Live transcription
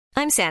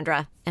I'm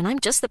Sandra, and I'm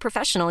just the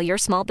professional your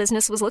small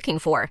business was looking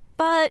for.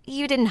 But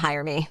you didn't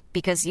hire me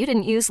because you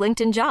didn't use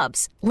LinkedIn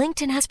Jobs.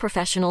 LinkedIn has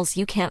professionals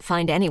you can't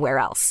find anywhere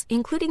else,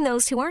 including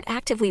those who aren't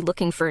actively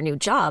looking for a new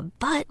job,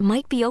 but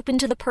might be open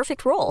to the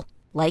perfect role,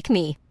 like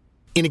me.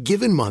 In a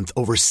given month,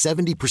 over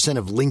 70%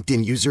 of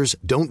LinkedIn users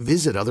don't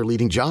visit other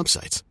leading job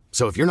sites.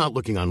 So if you're not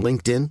looking on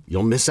LinkedIn,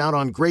 you'll miss out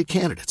on great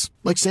candidates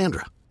like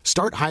Sandra.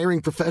 Start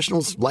hiring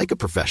professionals like a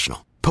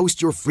professional.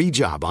 Post your free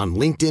job on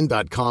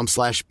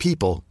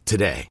linkedin.com/people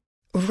today.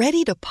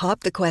 Ready to pop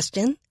the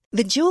question?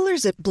 The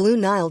jewelers at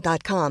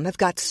BlueNile.com have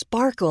got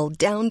sparkle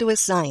down to a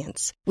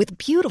science with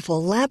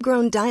beautiful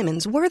lab-grown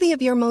diamonds worthy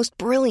of your most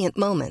brilliant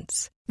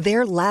moments.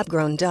 Their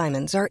lab-grown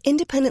diamonds are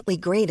independently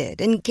graded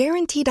and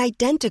guaranteed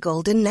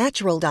identical to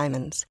natural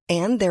diamonds,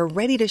 and they're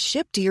ready to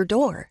ship to your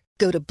door.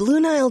 Go to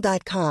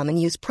BlueNile.com and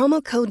use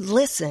promo code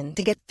LISTEN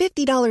to get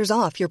 $50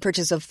 off your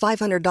purchase of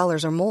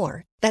 $500 or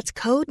more. That's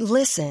code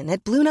LISTEN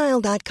at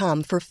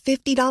BlueNile.com for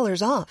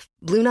 $50 off.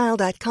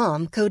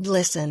 BlueNile.com, code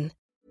LISTEN.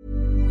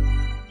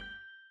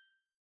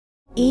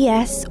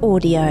 ES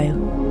Audio.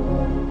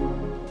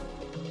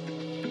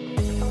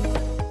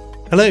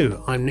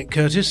 Hello, I'm Nick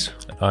Curtis.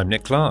 I'm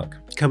Nick Clark.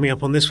 Coming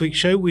up on this week's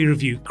show, we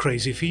review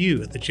Crazy for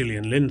You at the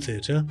Gillian Lynne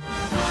Theatre.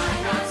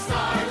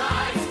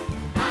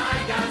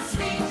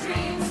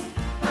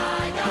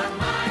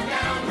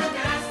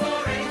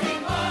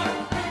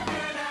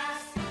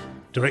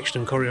 Direction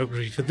and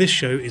choreography for this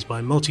show is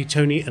by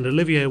multi-Tony and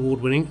Olivier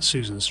Award-winning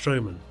Susan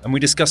Stroman. And we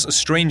discuss A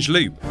Strange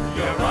Loop.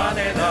 You're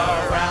running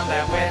around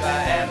that with a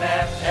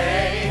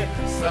NFA,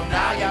 so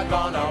now you're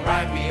gonna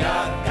write me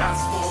a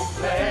gospel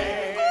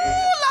play.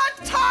 Ooh,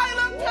 like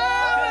Tyler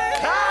Perry!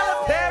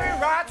 Tyler Perry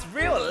writes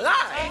real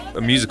life!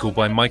 A musical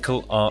by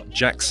Michael R.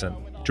 Jackson.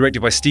 Directed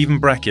by Stephen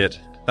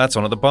Brackett. That's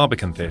on at the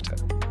Barbican Theatre.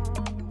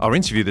 Our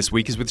interview this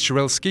week is with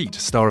Cherrelle Skeete,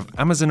 star of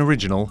Amazon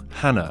original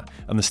Hannah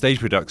and the stage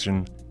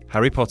production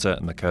Harry Potter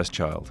and the Cursed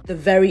Child. The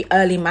very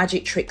early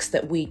magic tricks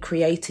that we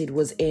created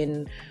was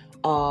in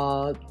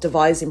our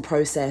devising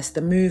process,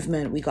 the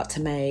movement we got to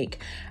make,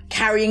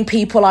 carrying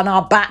people on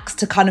our backs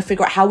to kind of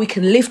figure out how we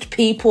can lift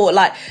people,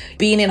 like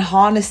being in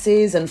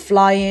harnesses and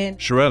flying.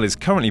 Cherrelle is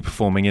currently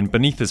performing in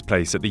Beneatha's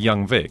Place at the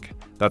Young Vic.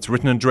 That's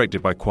written and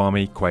directed by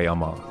Kwame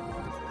Kwei-Armah.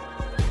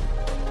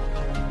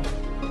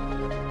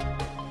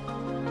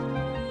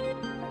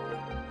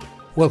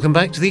 Welcome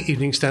back to the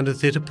Evening Standard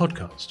Theatre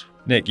podcast.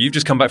 Nick, you've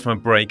just come back from a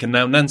break and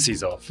now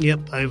Nancy's off.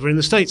 Yep, over in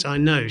the States, I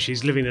know.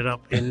 She's living it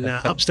up in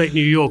upstate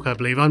New York, I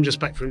believe. I'm just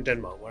back from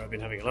Denmark, where I've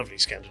been having a lovely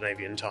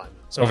Scandinavian time.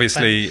 So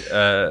obviously,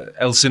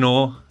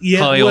 Elsinore, yeah,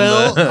 high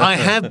well, on the... I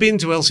have been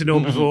to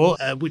Elsinore before,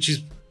 which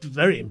is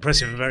very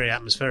impressive and very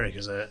atmospheric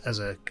as a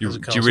castle.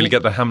 Do you really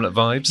get the Hamlet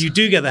vibes? You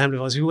do get the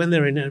Hamlet vibes. We went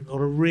there on a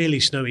really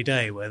snowy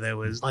day where there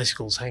was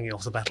icicles hanging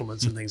off the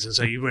battlements and things, and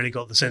so you really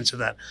got the sense of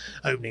that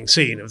opening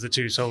scene of the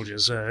two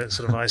soldiers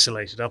sort of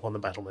isolated up on the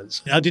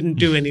battlements. I didn't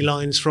do any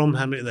lines from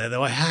Hamlet there,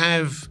 though I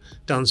have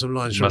done some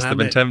lines from Hamlet.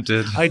 Must have been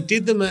tempted. I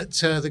did them at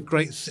the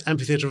great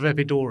amphitheatre of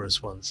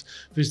Epidaurus once,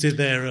 which did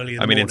there earlier in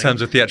the morning. In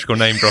terms of theatrical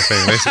name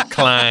dropping, this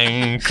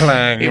clang,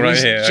 clang, it right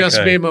was here. Just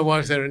okay. me and my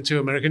wife there and two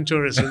American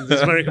tourists, and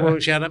this American woman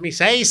shouted at me,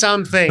 "Say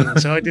something!"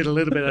 So I did a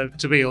little bit of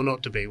To Be or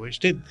Not To Be, which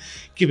did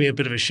give me a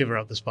bit of a shiver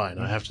up the spine,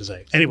 I have to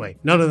say. Anyway,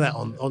 none of that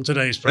on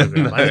today's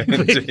programme. No,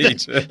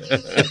 indeed.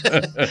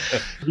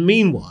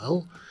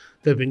 Meanwhile,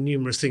 there have been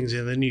numerous things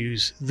in the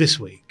news this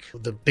week.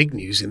 The big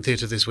news in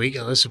theatre this week,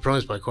 and I was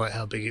surprised by quite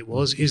how big it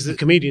was, is that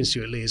comedian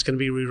Stuart Lee is going to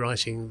be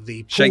rewriting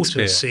the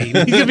Porter scene. He's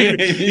going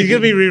to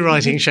be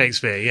rewriting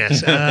Shakespeare,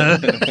 yes.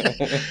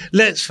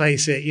 Let's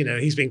face it,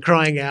 he's been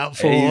crying out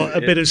for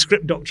a bit of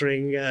script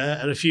doctoring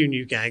and a few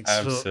new gags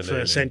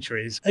for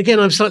centuries.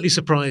 Again, I'm slightly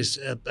surprised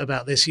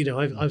about this.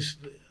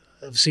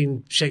 I've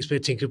seen Shakespeare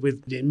tinkered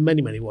with in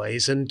many, many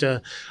ways, and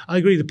I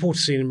agree the Porter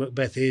scene in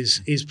Macbeth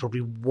is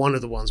probably one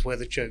of the ones where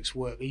the jokes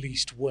work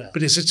least well.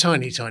 But it's a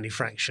tiny, tiny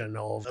fraction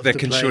of there the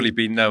can play. Surely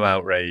be no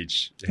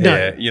outrage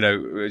here.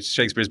 No.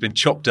 Shakespeare has been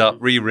chopped up,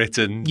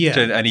 rewritten,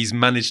 and he's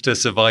managed to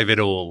survive it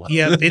all.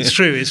 Yeah, it's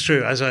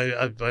true. As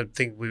I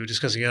think we were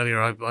discussing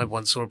earlier, I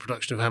once saw a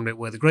production of Hamlet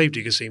where the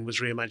gravedigger scene was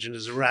reimagined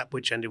as a rap,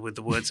 which ended with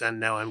the words, "and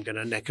now I'm going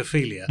to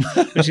necrophilia,"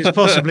 which is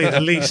possibly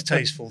the least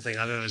tasteful thing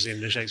I've ever seen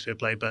in a Shakespeare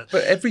play. But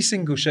every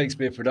single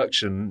Shakespeare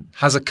production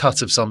has a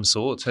cut of some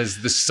sort.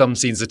 Some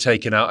scenes are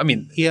taken out.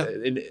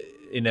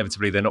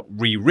 Inevitably they're not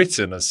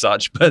rewritten as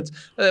such, but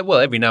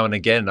every now and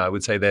again I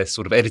would say they're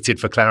sort of edited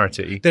for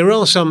clarity. There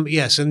are some,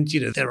 yes, and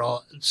there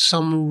are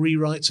some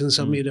rewrites and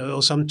some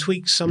or some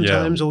tweaks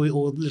sometimes, or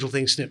little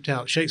things snipped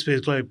out. Shakespeare's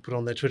Globe put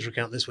on their Twitter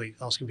account this week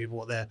asking people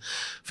what their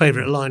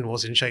favourite line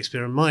was in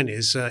Shakespeare, and mine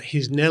is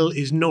 "his Nell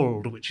is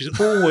gnarled," which is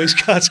always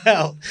cut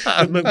out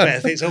of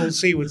Macbeth. It's old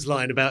Seward's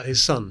line about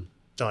his son.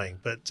 dying.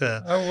 But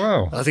oh,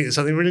 wow. I think there's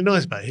something really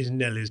nice about it. His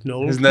Nell is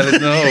Noel. His Nell is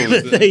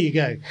Noel. There you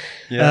go.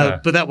 Yeah.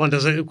 But that one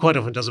quite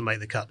often doesn't make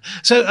the cut.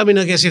 So, I mean,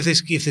 I guess if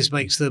this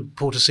makes the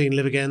Porter scene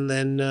live again,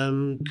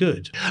 then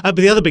good. But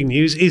the other big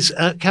news is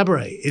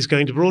Cabaret is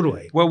going to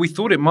Broadway. Well, we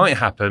thought it might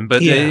happen,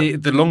 but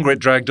the longer it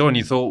dragged on,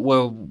 you thought,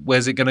 well,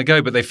 where's it going to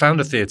go? But they found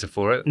a theatre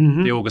for it,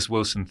 the August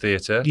Wilson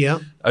Theatre,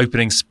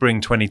 opening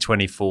spring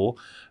 2024.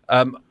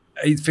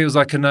 It feels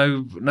like a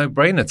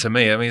no-brainer to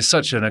me. I mean, it's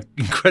such an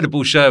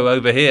incredible show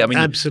over here. I mean,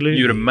 absolutely.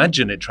 You'd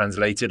imagine it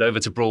translated over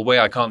to Broadway.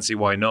 I can't see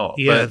why not.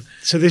 Yeah, but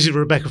so this is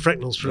Rebecca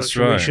Frecknell's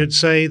production, right. we should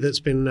say, that's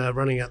been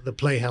running at the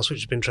Playhouse, which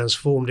has been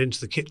transformed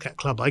into the Kit Kat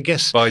Club, I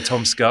guess. By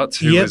Tom Scott,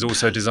 who is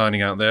also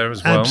designing out there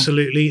as well.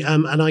 Absolutely.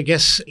 And I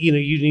guess, you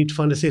need to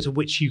find a theatre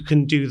which you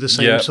can do the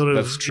same sort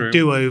of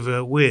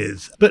do-over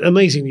with. But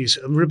amazing news.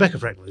 Rebecca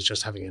Frecknell is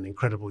just having an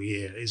incredible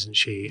year, isn't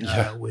she?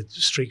 With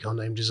Streetcar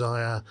Named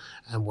Desire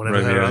and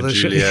whatever her other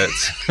Juliet.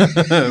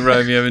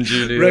 Romeo and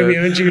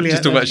Juliet.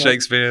 Just talk about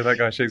Shakespeare, that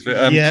guy Shakespeare.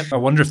 I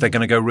wonder if they're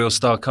going to go real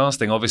star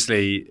casting.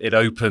 Obviously, it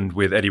opened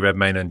with Eddie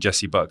Redmayne and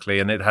Jessie Buckley,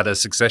 and it had a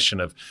succession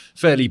of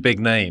fairly big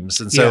names.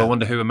 And so I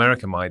wonder who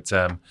America might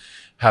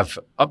have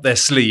up their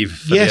sleeve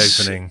for the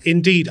opening.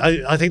 Indeed.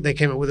 I think they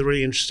came up with a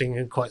really interesting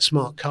and quite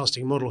smart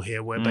casting model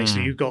here, where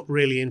basically you've got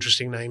really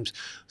interesting names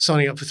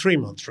signing up for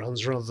 3-month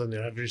runs rather than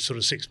the average sort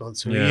of 6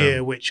 months to a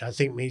year, which I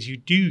think means you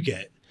do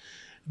get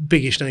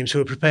biggish names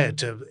who are prepared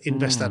to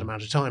invest that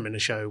amount of time in a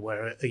show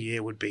where a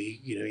year would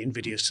be,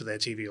 invidious to their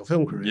TV or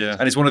film career. Yeah,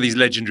 and it's one of these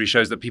legendary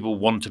shows that people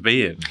want to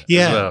be in.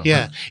 Yeah, as well.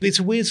 Yeah. It's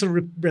a weird sort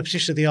of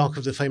repetition of the arc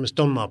of the famous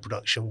Donmar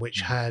production,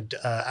 which had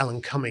Alan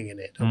Cumming in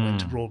it and went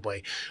to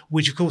Broadway,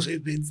 which of course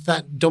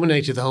that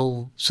dominated the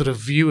whole sort of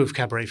view of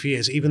Cabaret for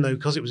years, even though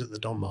because it was at the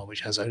Donmar,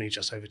 which has only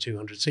just over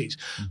 200 seats,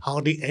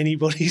 hardly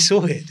anybody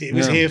saw it. It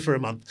was here for a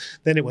month,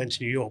 then it went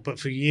to New York, but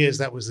for years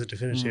that was the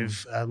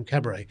definitive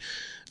Cabaret.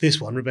 This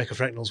one, Rebecca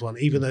Frecknell's one,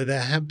 even though there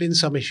have been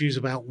some issues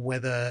about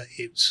whether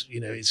it's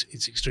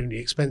extremely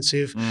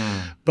expensive,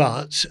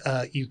 but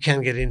you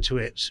can get into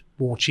it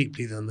more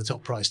cheaply than the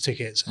top price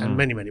tickets, and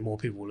many, many more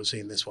people will have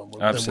seen this one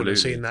than would have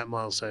seen that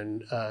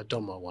milestone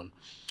Donmar one.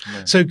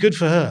 Yeah. So good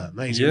for her,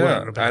 amazing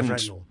work, Rebecca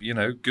Frecknell.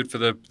 Good for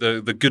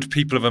the good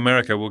people of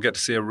America. We'll get to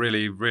see a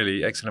really,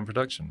 really excellent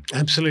production.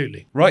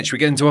 Absolutely. Right, should we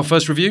get into our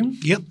first review?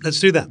 Yep,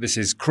 let's do that. This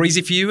is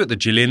Crazy for You at the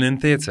Gillian Lynn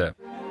Theatre.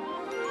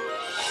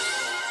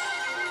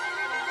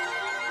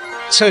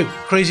 So,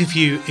 Crazy for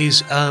You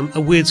is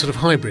a weird sort of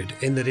hybrid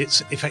in that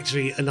it's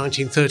effectively a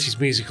 1930s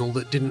musical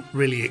that didn't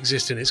really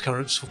exist in its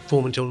current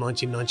form until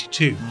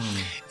 1992.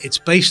 It's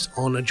based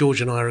on a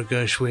George and Ira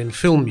Gershwin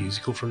film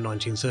musical from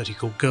 1930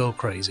 called Girl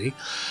Crazy.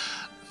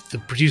 The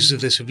producers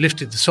of this have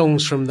lifted the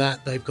songs from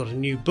that. They've got a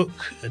new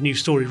book, a new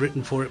story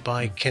written for it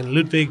by Ken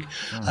Ludwig,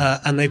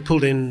 and they've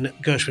pulled in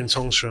Gershwin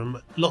songs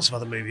from lots of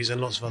other movies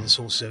and lots of other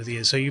sources over the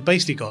years. So you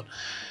basically got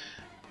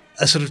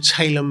a sort of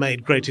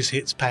tailor-made greatest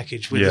hits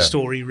package with a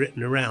story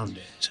written around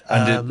it.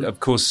 And of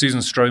course,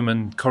 Susan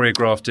Stroman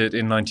choreographed it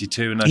in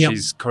 92, and now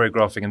she's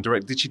choreographing and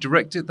directing. Did she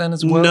direct it then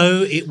as well?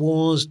 No, it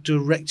was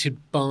directed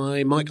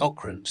by Mike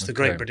Ockrent, the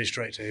great British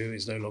director who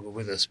is no longer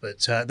with us,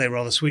 but they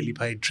rather sweetly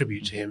paid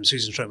tribute to him.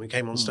 Susan Stroman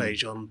came on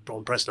stage on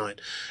press night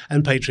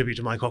and paid tribute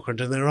to Mike Ockrent,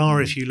 and there are,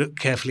 if you look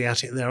carefully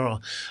at it, there are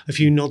a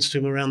few nods to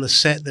him around the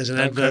set. There's an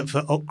advert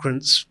for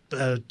Ockrent's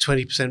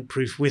 20%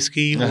 proof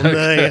whiskey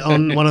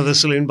on one of the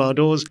saloon bar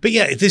doors. But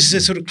yeah, this is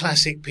a sort of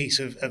classic piece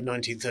of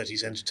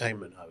 1930s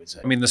entertainment, I would say.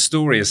 I mean, the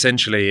story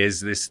essentially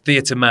is this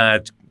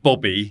theatre-mad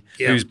Bobby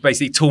who's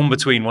basically torn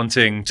between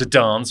wanting to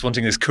dance,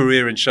 wanting this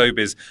career in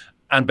showbiz,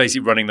 and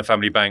basically running the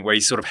family bank, where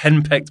he's sort of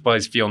henpecked by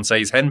his fiancée,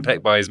 he's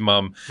henpecked by his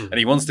mum, and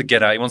he wants to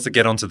get out, he wants to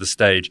get onto the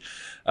stage.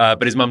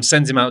 But his mum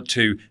sends him out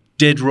to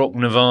Dead Rock,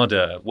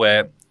 Nevada,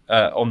 where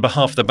on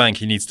behalf of the bank,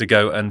 he needs to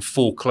go and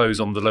foreclose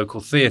on the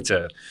local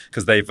theatre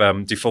because they've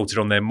defaulted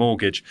on their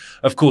mortgage.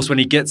 Of course, when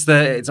he gets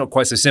there, it's not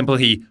quite so simple.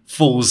 He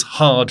falls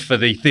hard for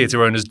the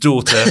theatre owner's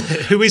daughter.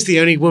 Who is the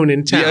only woman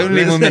in town. The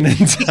only woman in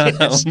town.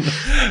 Yes.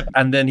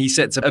 And then he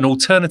sets up an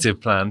alternative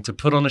plan to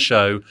put on a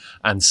show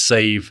and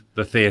save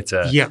the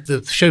theatre. Yeah,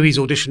 the show he's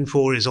auditioned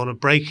for is on a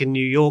break in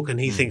New York, and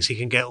he thinks he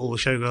can get all the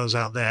showgirls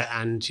out there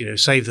and,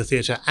 save the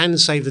theatre and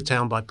save the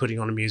town by putting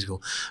on a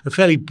musical. A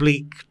fairly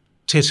bleak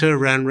titter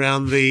ran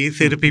round the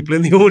theatre people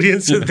in the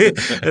audience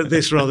at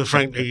this rather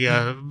frankly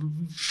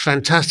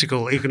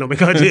fantastical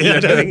economic idea. I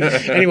don't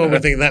think anyone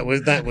would think that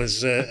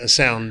was a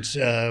sound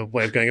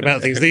way of going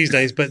about things these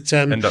days. But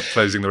end up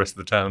closing the rest of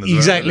the town.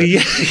 Exactly.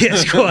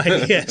 Yes,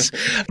 quite. Yes.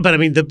 But I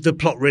mean, the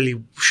plot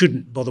really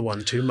shouldn't bother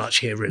one too much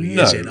here. Really,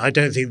 is it? I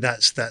don't think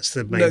that's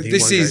the main thing.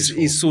 This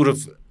is sort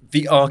of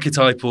the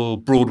archetypal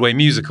Broadway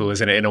musical,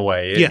 isn't it, in a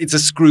way? Yeah. It's a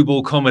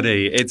screwball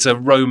comedy. It's a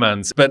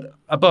romance. But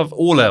above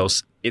all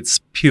else, it's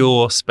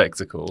pure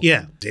spectacle.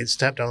 Yeah, it's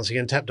tap dancing,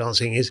 and tap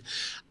dancing is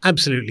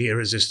absolutely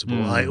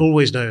irresistible. I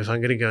always know if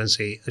I'm going to go and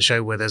see a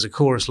show where there's a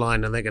chorus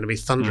line and they're going to be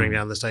thundering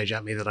down the stage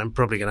at me that I'm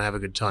probably going to have a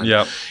good time.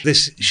 Yep.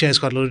 This shares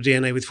quite a lot of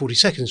DNA with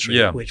 42nd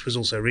Street, which was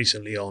also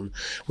recently on,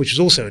 which was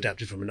also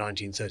adapted from a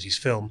 1930s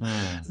film.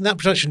 That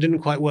production didn't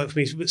quite work for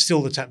me, but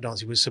still the tap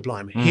dancing was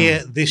sublime.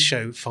 Here, this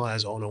show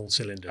fires on all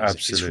cylinders.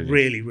 Absolutely. It's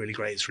really, really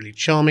great. It's really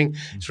charming.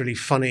 It's really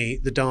funny.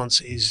 The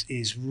dance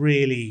is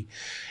really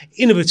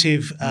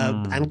innovative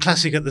and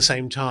classic at the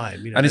same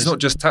time. And it's not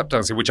just tap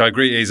dancing, which I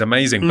agree is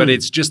amazing, but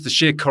it's just the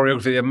sheer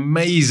choreography, the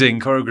amazing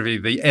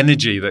choreography, the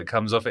energy that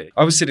comes off it.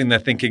 I was sitting there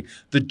thinking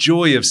the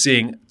joy of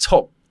seeing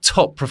top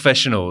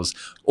professionals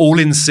all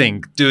in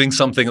sync doing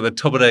something at the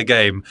top of their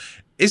game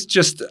is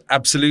just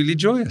absolutely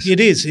joyous. It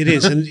is.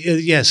 And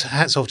yes,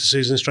 hats off to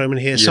Susan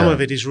Stroman here. Some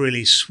of it is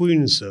really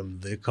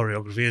swoonsome, the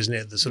choreography, isn't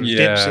it? The sort of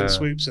dips and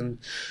swoops and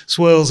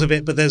swirls of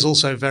it. But there's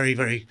also very,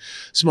 very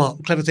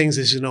smart, clever things.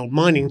 This is an old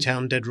mining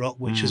town, Dead Rock,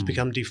 which has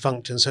become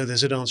defunct. And so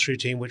there's a dance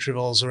routine which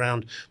revolves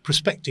around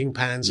prospecting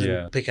pans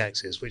and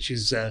pickaxes, which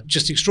is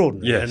just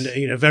extraordinary. Yes.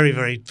 And, very,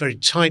 very, very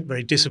tight,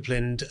 very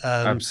disciplined.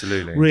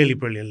 Absolutely. Really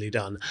brilliantly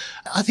done.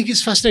 I think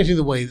it's fascinating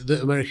the way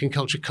that American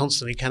culture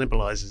constantly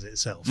cannibalizes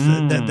itself.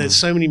 There's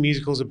so many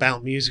musicals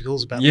about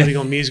putting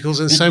on musicals,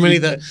 and so many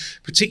that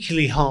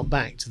particularly hark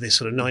back to this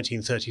sort of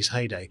 1930s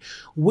heyday,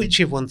 which,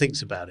 if one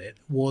thinks about it,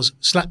 was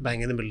slap bang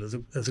in the middle of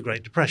the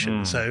Great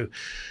Depression. So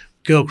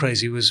Girl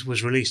Crazy was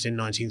released in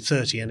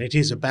 1930, and it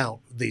is about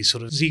these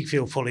sort of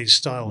Ziegfeld Follies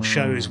style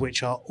shows,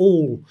 which are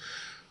all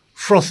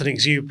froth and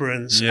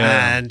exuberance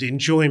and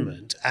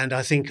enjoyment, and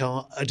I think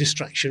are a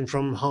distraction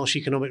from harsh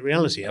economic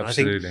reality. And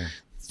Absolutely. I think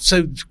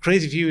so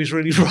Crazy for You is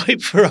really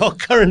ripe for our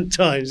current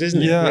times,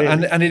 isn't it? Yeah,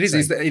 really? and it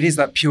is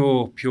that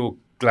pure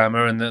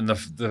glamour and then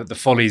the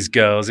Follies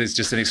girls. It's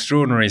just an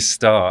extraordinary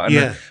start.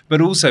 And but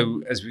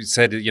also, as we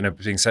said,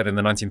 being set in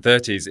the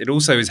 1930s, it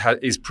also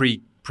is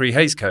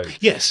pre-Hays Code.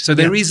 Yes. So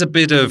there is a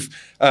bit of,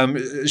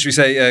 should we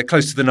say,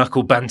 close to the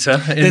knuckle banter.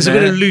 There's a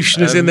bit of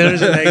looseness in there,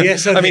 isn't there?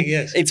 Yes, I think,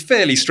 yes. It's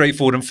fairly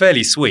straightforward and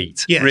fairly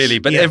sweet, really.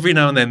 But every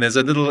now and then there's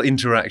a little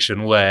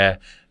interaction where,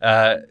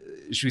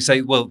 should we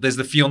say, well, there's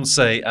the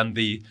fiancé and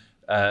the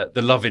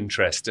love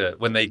interest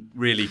when they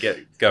really get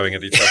going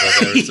at each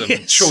other. There are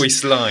some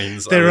choice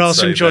lines. There are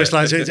some choice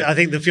lines. I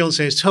think the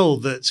fiancé is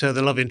told that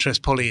the love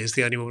interest, Polly, is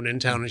the only woman in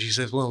town, and she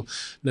says, well,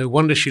 no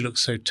wonder she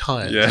looks so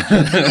tired. Yeah.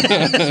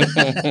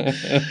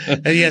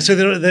 And so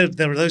there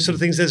are those sort of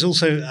things. There's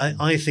also,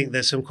 I think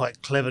there's some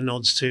quite clever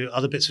nods to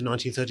other bits of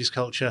 1930s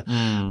culture.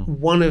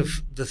 One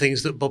of the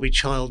things that Bobby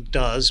Child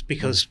does,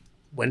 because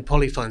when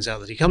Polly finds out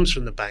that he comes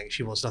from the bank,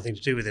 she wants nothing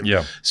to do with him.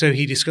 Yeah. So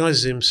he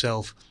disguises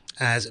himself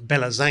as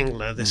Bella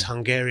Zangler, this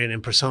Hungarian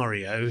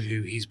impresario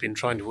who he's been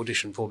trying to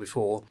audition for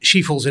before.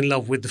 She falls in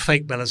love with the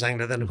fake Bella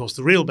Zangler. Then, of course,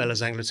 the real Bella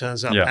Zangler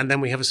turns up. And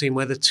then we have a scene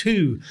where the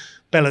two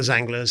Bella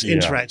Zanglers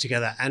interact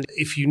together. And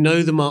if you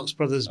know the Marx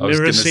Brothers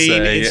mirror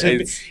scene,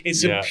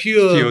 it's a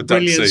pure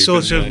brilliant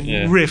sort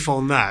of riff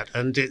on that.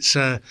 And it's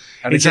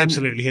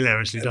absolutely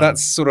hilariously done.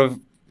 That's sort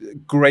of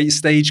great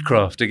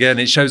stagecraft. Again,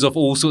 it shows off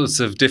all sorts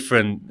of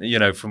different,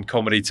 from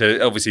comedy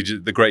to obviously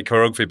the great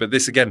choreography. But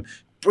this, again,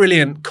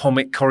 brilliant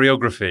comic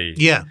choreography.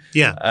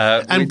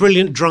 And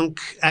brilliant drunk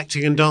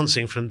acting and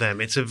dancing from them.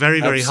 It's a very,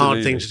 very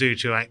hard thing to do,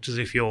 to act as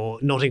if you're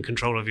not in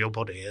control of your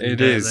body. And, it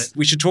is.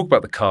 We should talk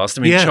about the cast.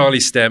 I mean, Charlie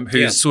Stemp,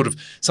 who's sort of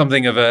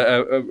something of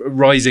a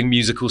rising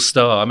musical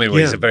star. I mean,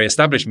 he's a very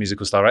established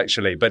musical star,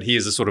 actually, but he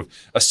is a sort of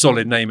a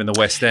solid name in the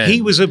West End.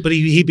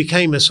 He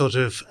became a sort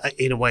of,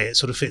 in a way, it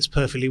sort of fits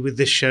perfectly with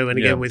this show, and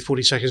again with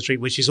 42nd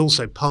Street, which is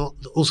also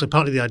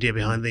partly the idea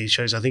behind these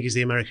shows, I think, is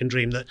the American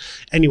dream that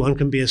anyone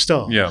can be a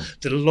star.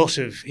 That a lot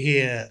of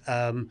here,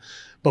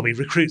 Bobby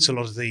recruits a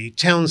lot of the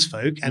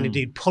townsfolk, and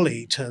indeed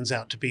Polly turns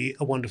out to be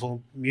a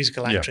wonderful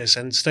musical actress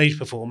and stage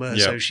performer,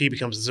 so she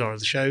becomes the star of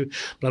the show,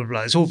 blah, blah,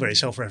 blah. It's all very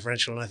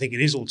self-referential, and I think it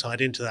is all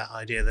tied into that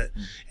idea that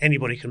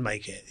anybody can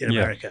make it in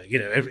America.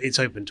 It's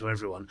open to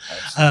everyone.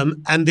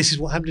 And this is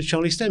what happened to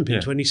Charlie Stemp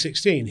in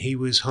 2016. He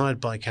was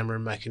hired by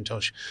Cameron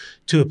Mackintosh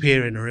to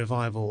appear in a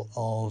revival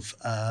of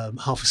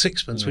Half a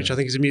Sixpence, which I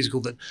think is a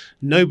musical that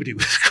nobody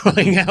was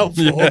crying out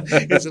for.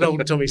 It's an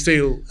old Tommy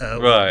Steele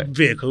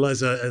vehicle,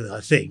 I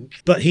think.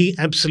 But he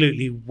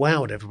absolutely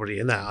wowed everybody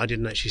in that. I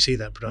didn't actually see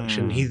that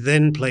production. He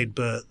then played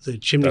Bert, the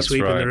chimney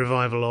sweep, in the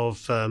revival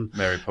of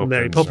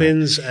Mary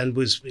Poppins, and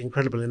was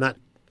incredible in that.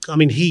 I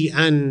mean, he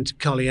and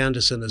Carly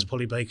Anderson as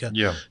Polly Baker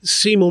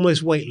seem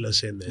almost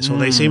weightless in this, or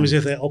they seem as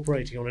if they're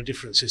operating on a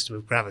different system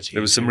of gravity.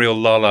 There was some real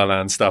La La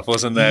Land stuff,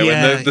 wasn't there?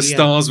 When the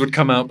stars would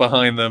come out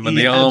behind them and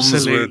the arms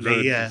would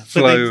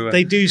flow. But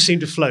they do seem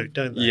to float,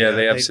 don't they? Yeah,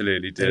 they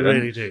absolutely do. They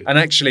really do. And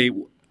actually,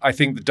 I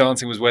think the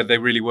dancing was where they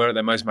really were at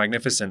their most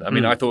magnificent. I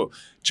mean, I thought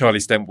Charlie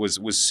Stemp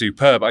was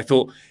superb. I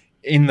thought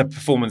in the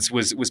performance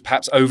was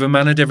perhaps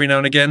over-mannered every now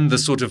and again. The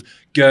sort of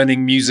gurning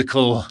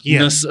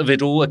musicalness of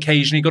it all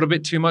occasionally got a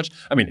bit too much.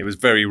 I mean, it was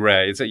very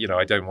rare. It's,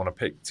 I don't want to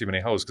pick too many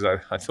holes because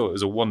I thought it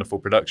was a wonderful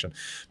production.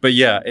 But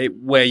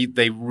where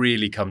they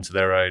really come to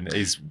their own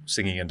is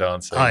singing and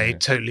dancing. I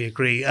totally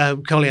agree.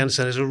 Carly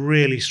Anderson has a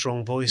really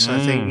strong voice, I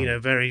think,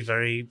 very,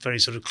 very, very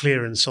sort of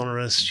clear and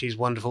sonorous. She's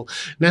wonderful.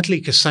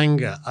 Natalie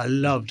Kasanga, I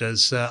loved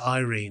as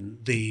Irene,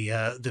 the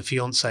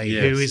fiancée,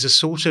 who is a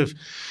sort of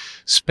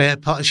spare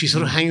part. She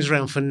sort of hangs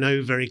around for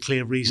no very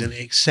clear reason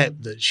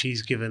except that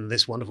she's given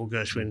this wonderful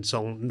Gershwin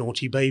song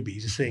Naughty Baby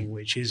to sing,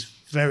 which is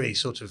very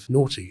sort of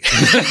naughty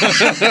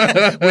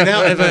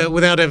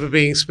without ever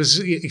being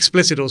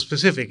explicit or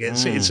specific.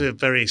 It's a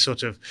very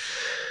sort of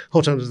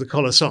hot under the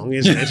collar song,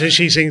 isn't it? And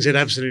she sings it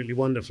absolutely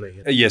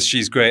wonderfully. Yes,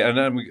 she's great.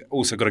 And we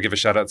also got to give a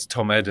shout out to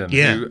Tom Eden,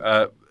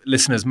 who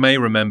listeners may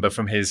remember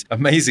from his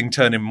amazing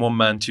turn in One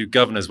Man, Two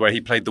Governors, where he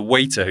played the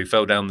waiter who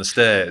fell down the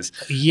stairs.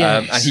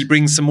 Yes. And he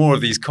brings some more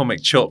of these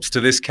comic chops to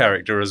this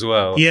character as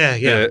well.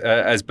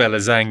 As Bella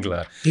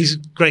Zangler. He's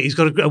great. He's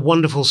got a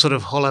wonderful sort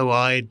of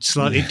hollow-eyed,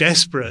 slightly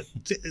desperate,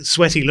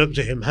 sweaty look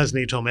to him, hasn't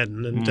he, Tom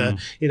Eden? And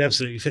it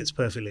absolutely fits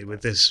perfectly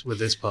with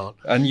this part.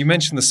 And you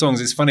mentioned the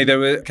songs. It's funny,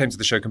 they came to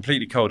the show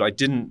completely cold. I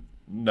didn't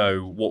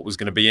know what was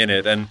going to be in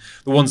it, and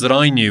the ones that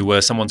I knew were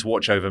Someone to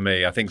Watch Over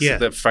Me, I think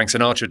that Frank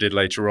Sinatra did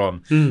later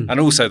on, and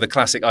also the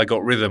classic I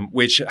Got Rhythm,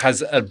 which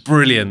has a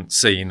brilliant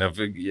scene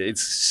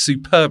it's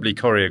superbly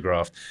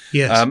choreographed.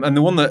 And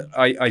the one that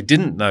I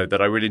didn't know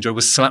that I really enjoyed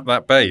was Slap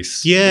That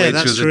Bass, which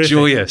that's was terrific.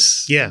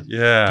 Joyous.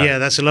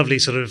 That's a lovely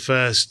sort of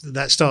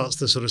that starts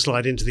the sort of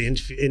slide into the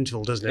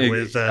interval, doesn't it,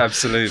 with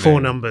absolutely 4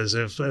 numbers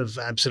of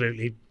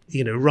absolutely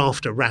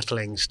rafter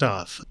rattling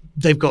stuff.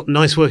 They've got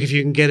Nice Work If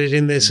You Can Get It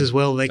in this as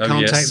well. They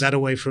Can't Take That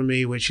Away From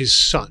Me, which is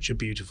such a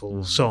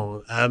beautiful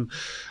song.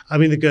 I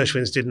mean, the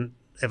Gershwins didn't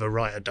ever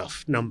write a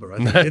duff number, I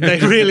think. They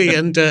really,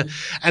 and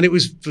it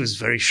was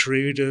very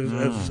shrewd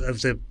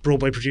of the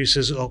Broadway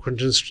producers,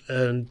 Ockrent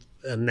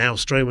and now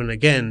Stroman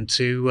again,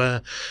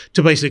 to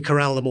basically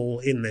corral them all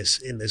in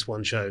this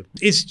one show.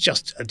 It's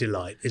just a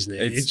delight, isn't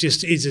it? It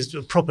just is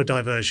a proper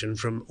diversion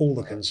from all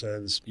the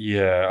concerns.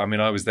 Yeah, I mean,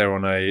 I was there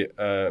on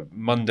a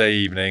Monday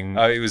evening.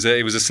 It was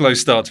a slow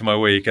start to my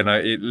week, and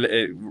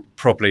it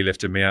properly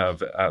lifted me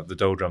out of the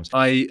doldrums.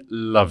 I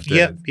loved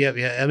it.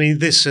 Yeah. I mean,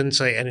 this and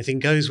say Anything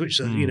Goes,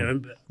 which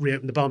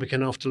reopened the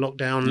Barbican after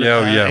lockdown.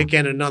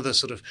 Again, another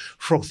sort of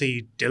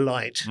frothy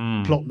delight.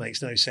 Plot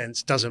makes no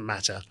sense, doesn't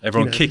matter.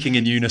 Everyone kicking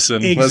in unison.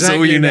 Exactly, that's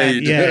all you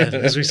need.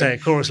 As we say, a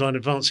chorus line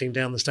advancing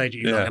down the stage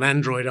at you like an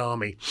android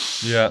army.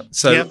 Yeah.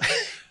 So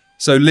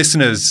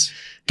listeners,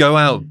 go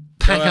out.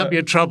 Pack up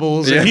your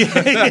troubles.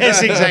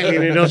 Yes, exactly.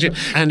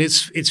 And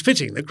it's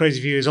fitting that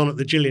Crazy for You is on at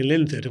the Gillian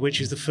Lynne Theatre, which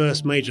is the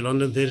first major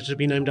London theatre to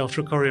be named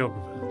after a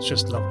choreographer. It's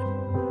just lovely.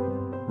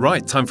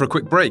 Right, time for a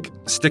quick break.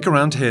 Stick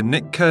around to hear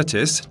Nick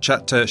Curtis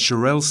chat to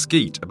Cherrelle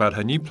Skeete about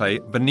her new play,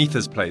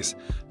 Beneatha's Place,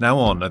 now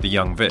on at the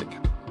Young Vic.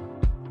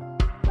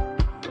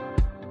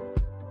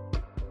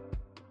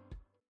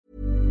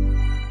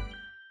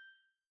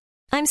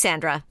 I'm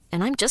Sandra,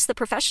 and I'm just the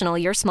professional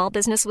your small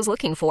business was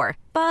looking for.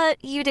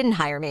 But you didn't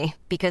hire me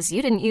because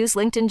you didn't use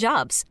LinkedIn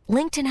Jobs.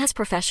 LinkedIn has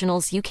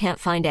professionals you can't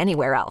find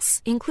anywhere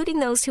else, including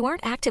those who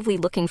aren't actively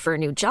looking for a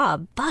new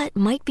job, but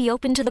might be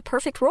open to the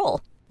perfect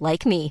role,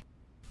 like me.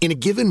 In a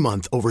given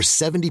month, over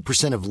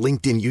 70% of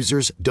LinkedIn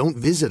users don't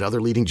visit other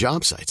leading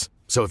job sites.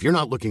 So if you're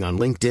not looking on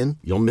LinkedIn,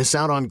 you'll miss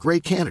out on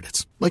great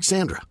candidates like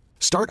Sandra.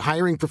 Start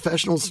hiring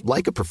professionals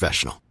like a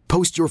professional.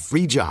 Post your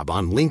free job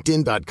on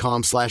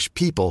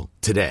linkedin.com/people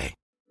today.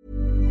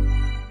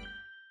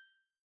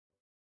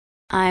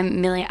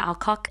 I'm Millie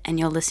Alcock, and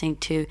you're listening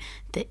to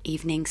the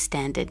Evening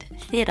Standard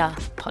Theatre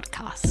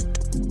Podcast.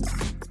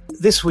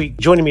 This week,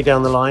 joining me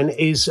down the line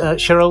is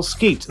Cherrelle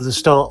Skeete, the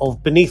star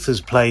of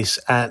Beneatha's Place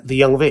at the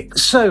Young Vic.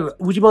 So,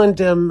 would you mind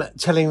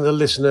telling the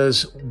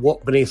listeners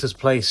what Beneatha's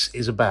Place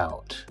is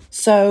about?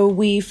 So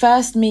we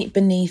first meet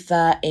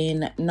Beneatha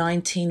in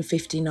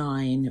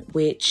 1959,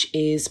 which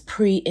is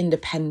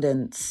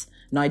pre-independence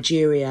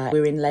Nigeria.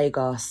 We're in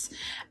Lagos.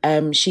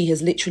 She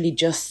has literally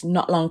just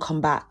not long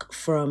come back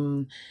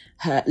from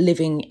her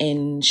living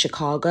in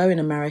Chicago in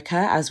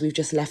America, as we've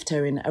just left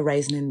her in A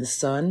Raisin in the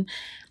Sun.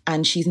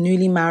 And she's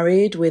newly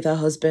married with her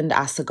husband,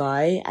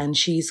 Asagai, and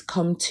she's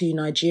come to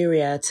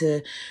Nigeria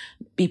to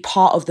be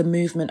part of the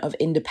movement of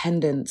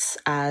independence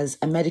as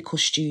a medical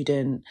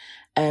student,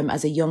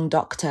 as a young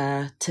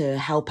doctor, to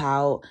help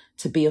out,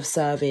 to be of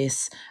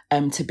service,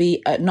 to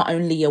be not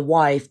only a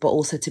wife, but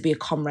also to be a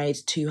comrade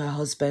to her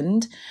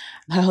husband.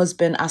 Her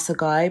husband,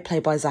 Asagai,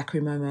 played by Zachary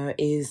Momo,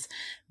 is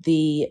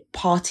the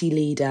party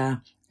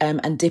leader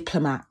and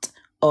diplomat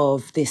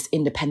of this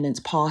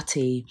independence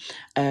party.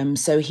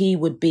 So he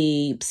would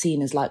be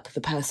seen as like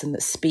the person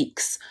that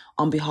speaks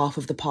on behalf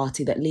of the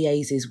party that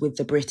liaises with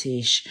the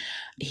British.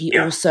 He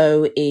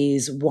also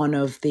is one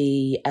of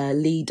the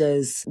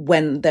leaders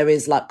when there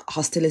is like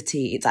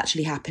hostility. It's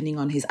actually happening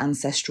on his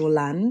ancestral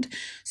land.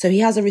 So he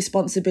has a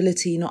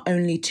responsibility not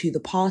only to the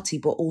party,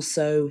 but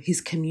also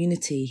his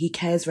community. He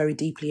cares very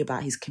deeply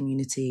about his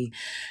community.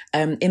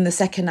 In the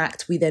second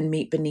act, we then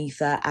meet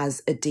Beneatha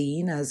as a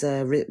dean, as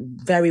a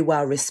very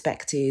well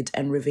respected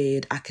and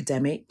revered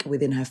academic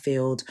within her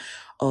field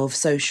of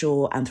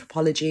social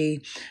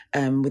anthropology,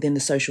 within the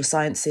social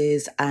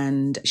sciences,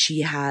 and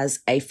she has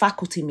a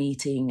faculty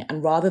meeting,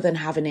 and rather than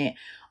having it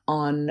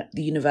on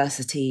the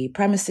university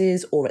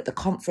premises or at the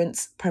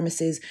conference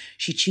premises,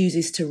 she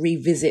chooses to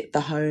revisit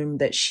the home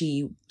that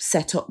she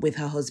set up with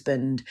her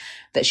husband,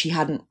 that she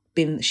hasn't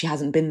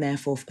been there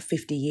for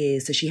 50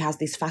 years. So she has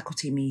this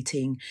faculty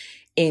meeting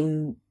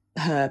in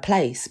her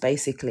place,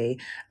 basically,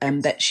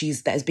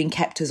 that has been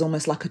kept as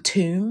almost like a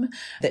tomb,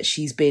 that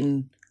she's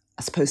been,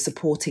 I suppose,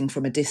 supporting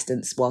from a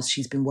distance whilst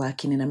she's been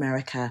working in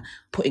America,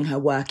 putting her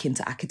work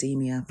into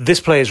academia. This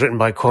play is written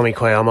by Kwame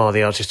Kwei-Armah,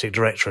 the artistic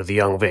director of The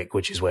Young Vic,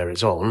 which is where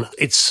it's on.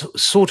 It's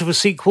sort of a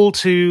sequel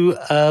to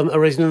A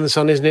Raisin in the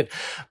Sun, isn't it?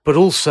 But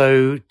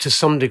also, to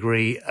some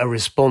degree, a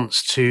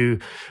response to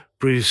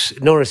Bruce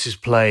Norris's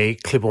play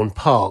Clibborn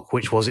Park,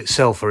 which was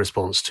itself a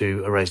response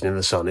to A Raisin in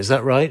the Sun. Is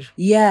that right?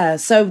 Yeah,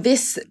 so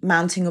this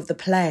mounting of the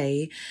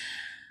play,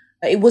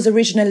 it was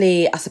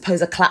originally, I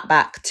suppose, a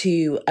clapback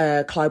to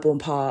Clibborn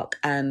Park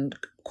and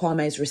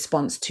Kwame's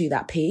response to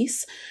that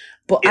piece.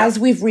 But as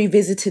we've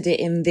revisited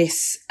it in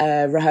this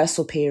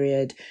rehearsal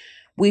period,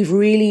 we've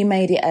really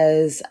made it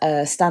as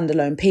a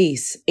standalone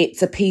piece.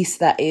 It's a piece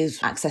that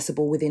is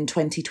accessible within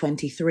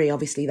 2023.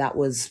 Obviously, that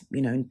was,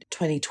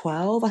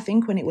 2012, I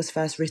think, when it was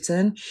first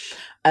written,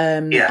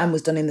 and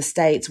was done in the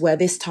States, where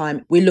this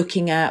time we're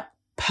looking at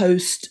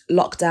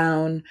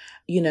post-lockdown.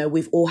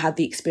 We've all had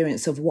the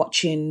experience of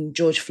watching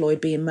George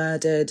Floyd being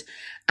murdered.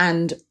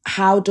 And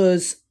how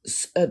does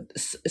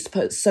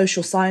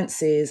social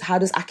sciences, how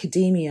does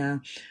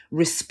academia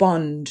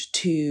respond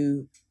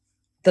to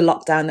the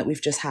lockdown that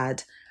we've just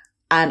had?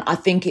 And I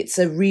think it's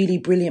a really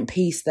brilliant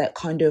piece that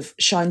kind of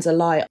shines a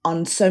light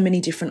on so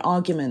many different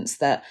arguments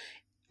that,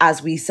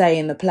 as we say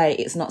in the play,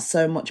 it's not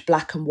so much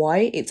black and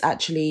white. It's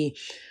actually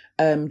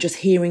just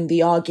hearing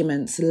the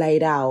arguments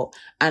laid out.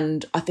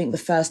 And I think the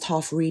first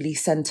half really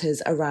centres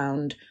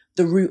around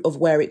the root of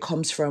where it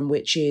comes from,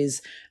 which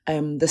is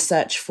the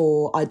search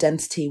for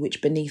identity,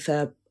 which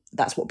Beneatha,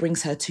 that's what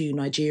brings her to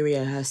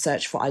Nigeria, her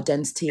search for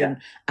identity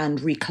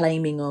and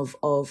reclaiming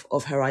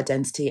of her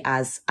identity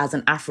as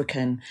an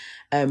African,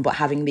 but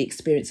having the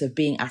experience of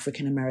being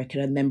African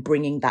American and then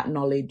bringing that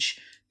knowledge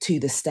to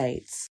the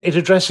States. It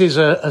addresses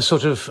a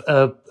sort of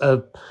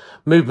a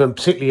movement,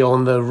 particularly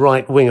on the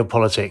right wing of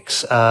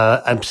politics,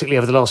 and particularly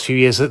over the last few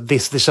years, that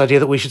this idea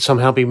that we should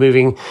somehow be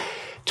moving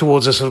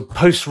towards a sort of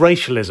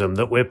post-racialism,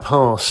 that we're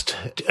past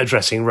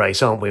addressing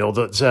race, aren't we? Or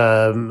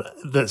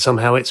that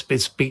somehow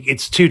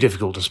it's too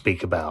difficult to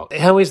speak about.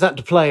 How is that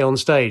to play on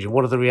stage, and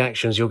what are the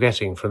reactions you're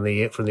getting from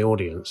the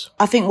audience?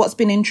 I think what's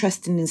been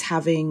interesting is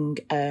having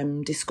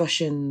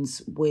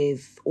discussions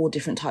with all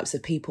different types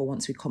of people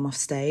once we come off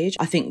stage.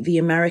 I think the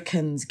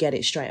Americans get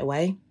it straight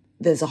away.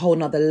 There's a whole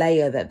nother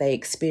layer that they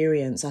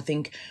experience. I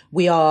think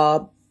we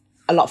are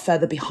a lot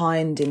further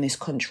behind in this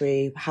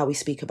country, how we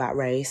speak about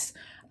race.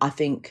 I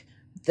think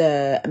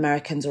the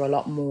Americans are a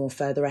lot more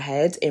further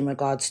ahead in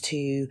regards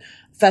to,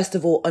 first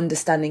of all,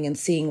 understanding and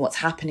seeing what's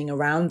happening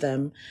around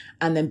them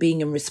and then being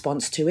in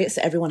response to it.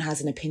 So everyone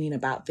has an opinion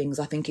about things.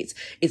 I think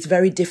it's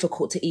very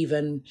difficult to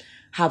even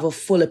have a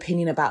full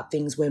opinion about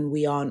things when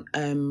we don't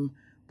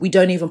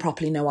even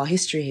properly know our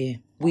history here.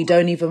 We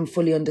don't even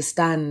fully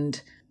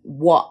understand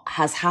what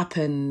has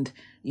happened,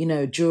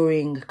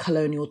 during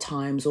colonial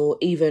times, or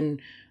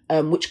even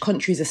which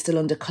countries are still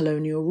under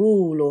colonial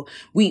rule, or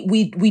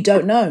we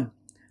don't know.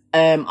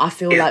 I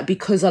feel like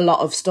because a lot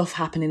of stuff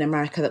happened in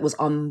America that was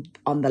on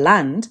the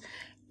land,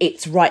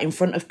 it's right in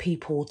front of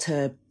people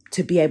to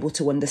be able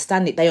to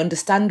understand it. They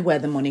understand where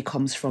the money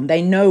comes from.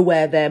 They know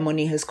where their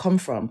money has come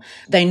from.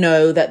 They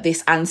know that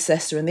this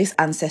ancestor and this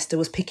ancestor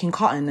was picking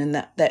cotton, and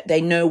that they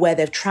know where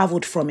they've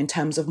travelled from in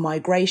terms of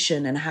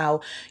migration, and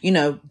how,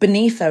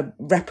 Beneatha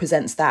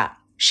represents that.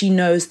 She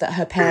knows that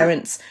her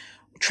parents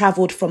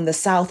travelled from the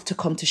South to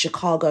come to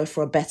Chicago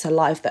for a better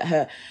life,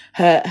 that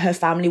her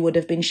family would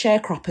have been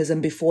sharecroppers,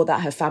 and before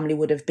that her family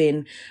would have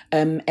been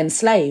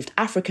enslaved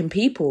African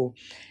people.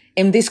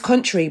 In this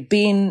country,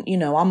 being,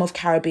 I'm of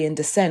Caribbean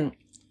descent,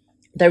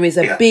 there is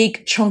a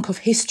big chunk of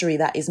history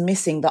that is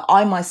missing that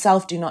I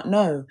myself do not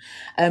know,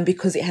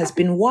 because it has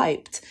been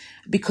wiped.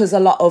 Because a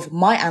lot of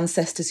my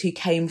ancestors who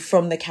came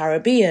from the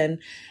Caribbean,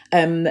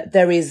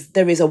 there is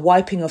a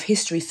wiping of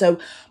history. So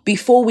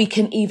before we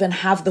can even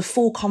have the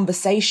full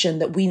conversation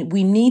that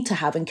we need to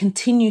have and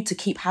continue to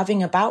keep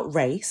having about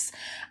race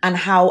and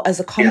how, as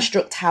a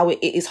construct, how it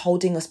is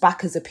holding us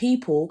back as a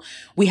people,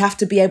 we have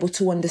to be able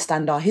to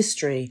understand our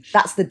history.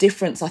 That's the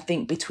difference, I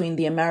think, between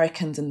the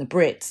Americans and the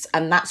Brits.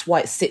 And that's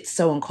why it sits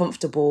so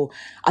uncomfortable.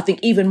 I think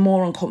even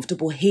more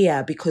uncomfortable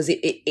here, because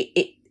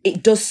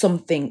it does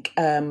something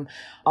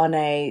on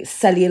a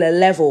cellular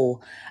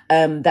level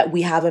that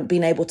we haven't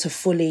been able to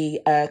fully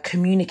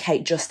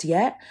communicate just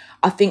yet.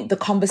 I think the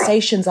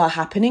conversations are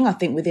happening, I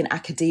think, within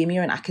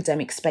academia and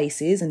academic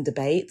spaces and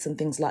debates and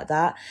things like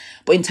that.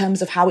 But in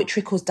terms of how it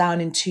trickles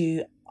down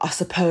into, I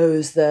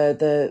suppose,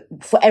 the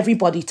for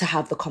everybody to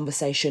have the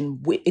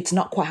conversation, it's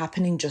not quite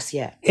happening just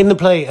yet. In the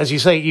play, as you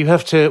say, you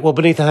have to, well,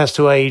 Beneatha has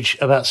to age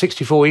about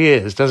 64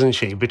 years, doesn't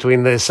she,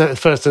 between the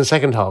first and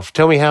second half.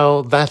 Tell me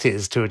how that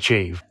is to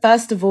achieve.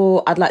 First of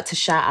all, I'd like to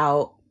shout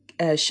out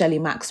Shelley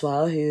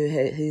Maxwell,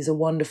 who's a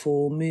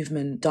wonderful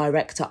movement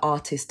director,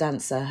 artist,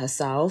 dancer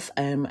herself,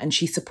 and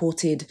she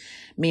supported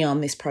me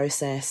on this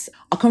process.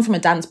 I come from a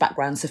dance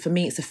background, so for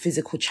me it's a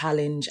physical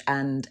challenge,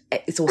 and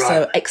it's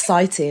also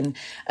exciting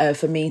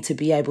for me to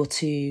be able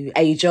to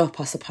age up,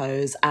 I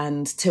suppose,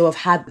 and to have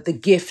had the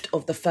gift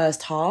of the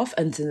first half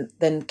and to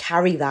then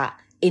carry that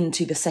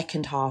into the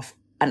second half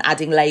and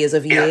adding layers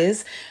of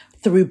years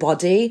through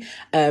body.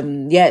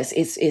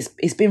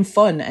 It's been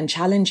fun and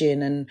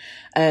challenging.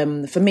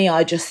 And for me,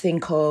 I just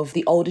think of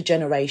the older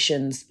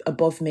generations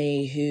above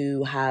me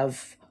who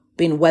have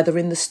been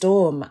weathering the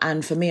storm.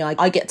 And for me,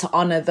 I get to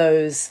honour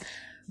those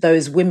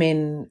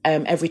women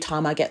every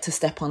time I get to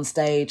step on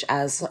stage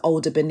as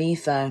older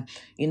Beneatha,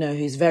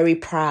 who's very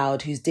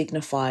proud, who's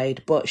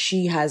dignified, but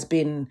she's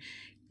been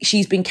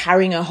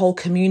carrying a whole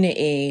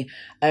community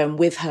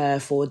with her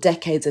for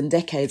decades and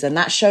decades, and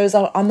that shows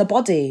on the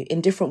body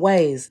in different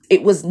ways.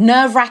 It was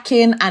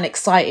nerve-wracking and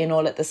exciting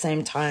all at the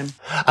same time.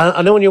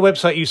 I know on your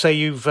website you say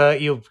you've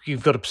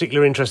got a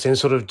particular interest in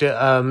sort of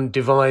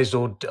devised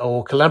or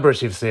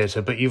collaborative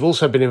theatre, but you've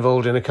also been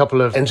involved in a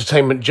couple of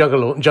entertainment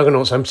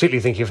juggernauts. I'm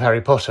particularly thinking of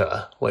Harry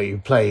Potter, where you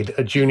played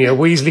a junior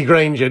Weasley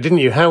Granger, didn't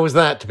you? How was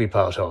that to be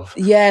part of?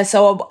 Yeah,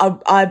 so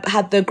I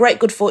had the great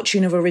good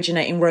fortune of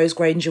originating Rose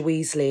Granger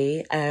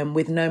Weasley,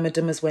 with Noma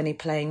Dumasweny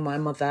playing my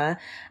mother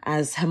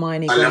as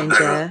Hermione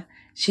Granger.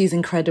 She's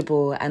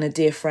incredible and a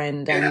dear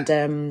friend.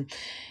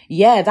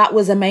 Yeah. And that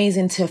was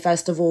amazing to,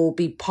 first of all,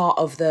 be part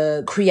of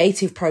the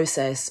creative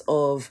process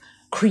of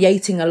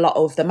creating a lot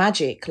of the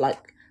magic.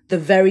 Like the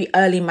very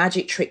early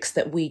magic tricks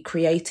that we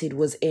created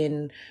was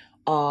in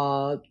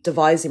our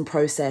devising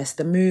process,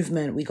 the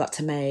movement we got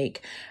to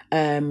make,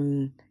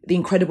 the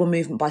incredible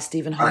movement by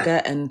Stephen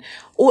Hoggart and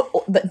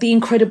the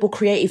incredible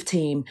creative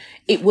team.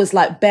 It was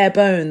like bare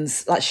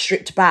bones, like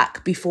stripped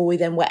back before we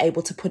then were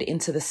able to put it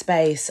into the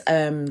space,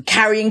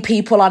 carrying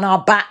people on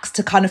our backs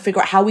to kind of figure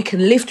out how we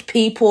can lift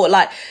people,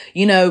 like,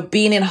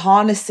 being in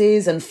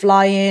harnesses and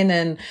flying.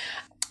 And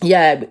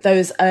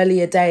those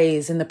earlier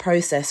days in the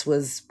process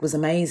was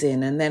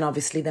amazing. And then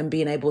obviously then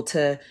being able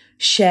to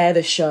share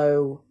the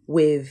show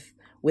with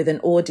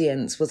an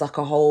audience was like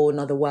a whole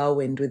another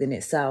whirlwind within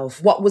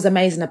itself. What was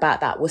amazing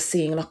about that was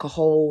seeing like a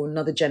whole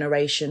another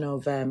generation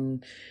of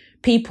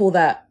people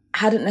that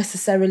hadn't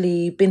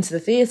necessarily been to the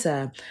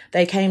theatre.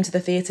 They came to the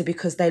theatre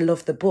because they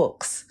loved the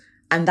books,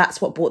 and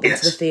that's what brought them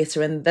to the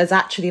theatre. And there's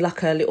actually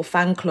like a little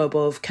fan club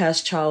of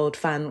Cursed Child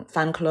fan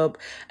club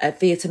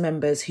theatre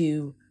members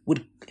who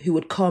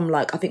would come,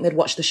 like, I think they'd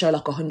watch the show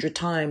like 100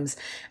 times,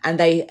 and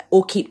they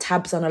all keep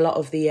tabs on a lot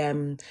of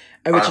the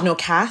original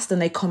cast, and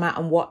they come out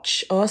and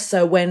watch us.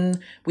 So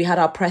when we had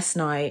our press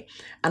night,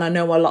 and I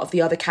know a lot of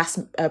the other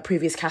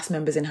previous cast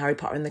members in Harry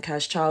Potter and the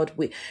Cursed Child,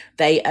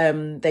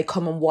 they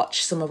come and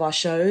watch some of our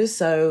shows.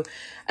 So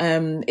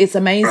it's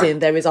amazing.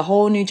 There is a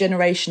whole new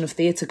generation of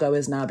theatre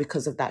goers now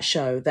because of that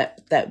show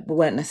that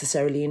weren't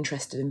necessarily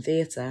interested in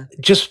theatre.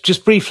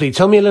 Just briefly,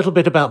 tell me a little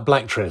bit about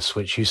Blacktress,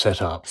 which you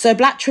set up. So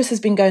Blacktress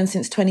has been going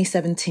since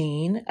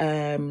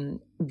 2017.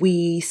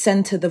 We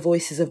centre the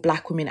voices of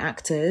Black women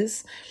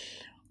actors.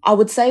 I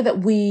would say that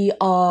we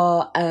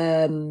are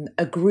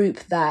a group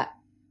that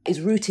is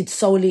rooted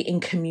solely in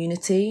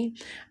community.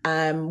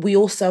 We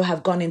also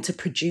have gone into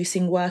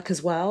producing work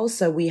as well.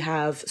 So we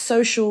have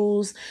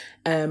socials,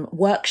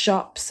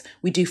 workshops,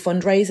 we do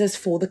fundraisers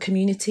for the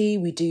community,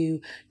 we do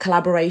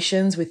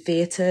collaborations with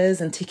theatres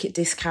and ticket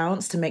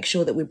discounts to make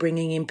sure that we're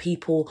bringing in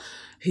people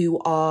who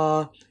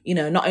are,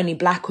 not only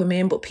Black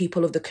women, but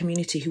people of the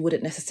community who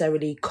wouldn't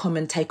necessarily come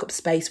and take up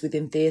space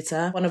within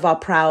theatre. One of our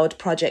proud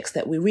projects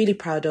that we're really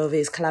proud of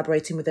is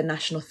collaborating with the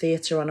National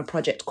Theatre on a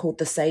project called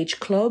the Sage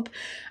Club.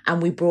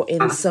 And we brought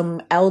in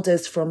some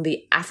elders from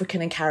the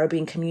African and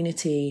Caribbean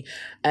community,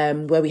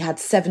 where we had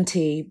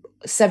 70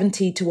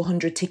 to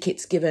 100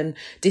 tickets given,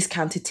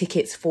 discounted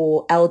tickets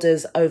for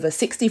elders over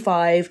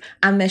 65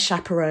 and their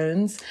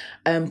chaperones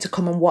to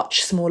come and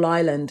watch Small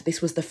Island.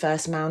 This was the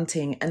first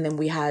mounting. And then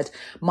we had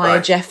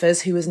Maya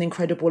Jeffers, who was an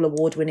incredible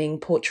award-winning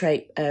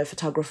portrait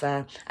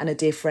photographer and a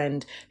dear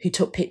friend, who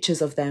took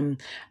pictures of them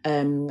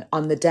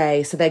on the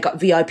day. So they got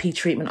VIP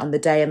treatment on the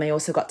day, and they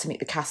also got to meet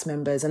the cast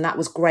members. And that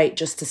was great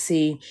just to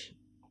see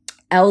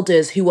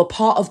elders who were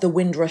part of the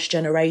Windrush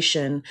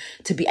generation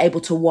to be able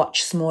to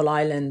watch Small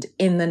Island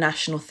in the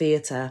National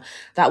Theatre.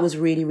 That was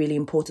really, really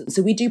important.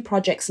 So we do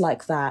projects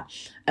like that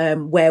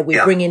where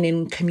we're bringing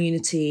in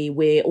community.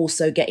 We're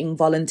also getting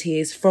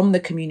volunteers from the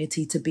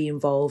community to be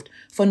involved,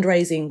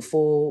 fundraising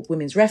for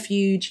Women's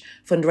Refuge,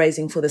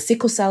 fundraising for the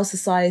Sickle Cell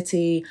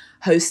Society,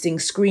 hosting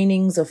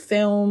screenings of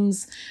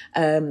films,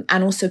 and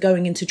also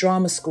going into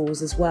drama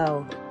schools as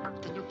well.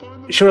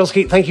 Cherrelle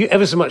Skeete, thank you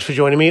ever so much for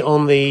joining me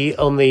on the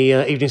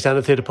Evening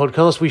Standard Theatre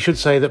podcast. We should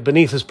say that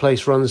Beneatha's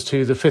Place runs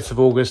to the 5th of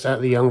August at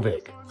the Young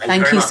Vic.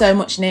 Thank you so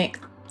much, Nick.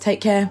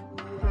 Take care.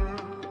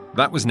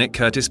 That was Nick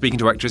Curtis speaking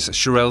to actress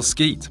Cherrelle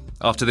Skeete.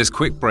 After this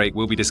quick break,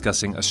 we'll be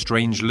discussing A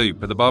Strange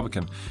Loop at the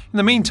Barbican. In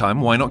the meantime,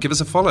 why not give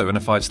us a follow and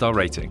a 5-star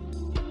rating?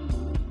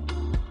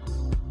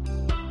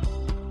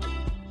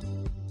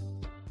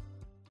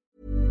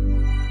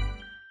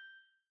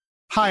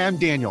 Hi, I'm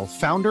Daniel,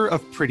 founder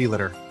of Pretty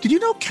Litter. Did you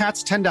know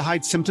cats tend to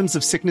hide symptoms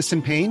of sickness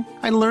and pain?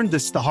 I learned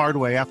this the hard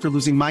way after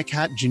losing my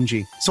cat,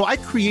 Gingy. So I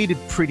created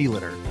Pretty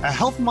Litter, a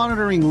health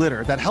monitoring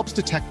litter that helps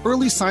detect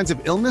early signs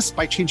of illness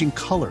by changing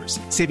colors,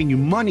 saving you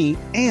money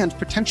and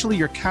potentially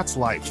your cat's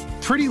life.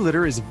 Pretty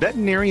Litter is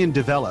veterinarian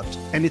developed,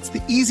 and it's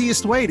the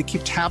easiest way to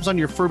keep tabs on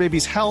your fur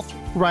baby's health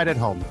right at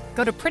home.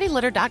 Go to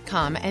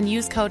prettylitter.com and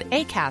use code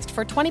ACAST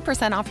for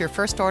 20% off your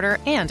first order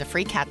and a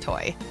free cat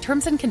toy.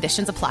 Terms and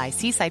conditions apply.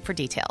 See site for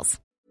details.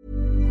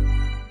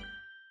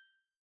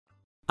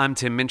 I'm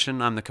Tim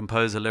Minchin. I'm the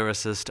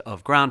composer-lyricist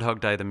of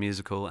Groundhog Day the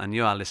Musical, and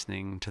you are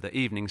listening to the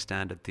Evening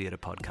Standard Theatre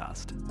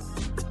Podcast.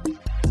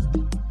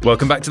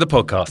 Welcome back to the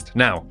podcast.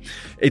 Now,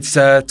 it's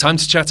time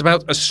to chat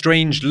about A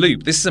Strange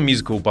Loop. This is a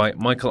musical by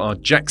Michael R.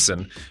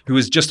 Jackson, who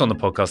was just on the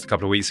podcast a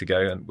couple of weeks ago,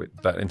 and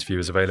that interview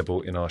is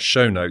available in our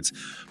show notes.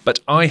 But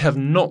I have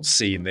not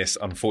seen this,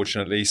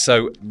 unfortunately.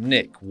 So,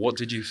 Nick, what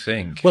did you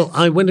think? Well,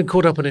 I went and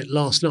caught up on it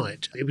last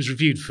night. It was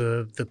reviewed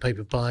for the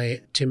paper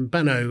by Tim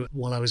Bano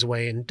while I was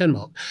away in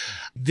Denmark.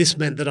 This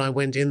meant that I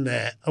went in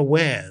there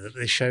aware that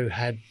the show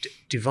had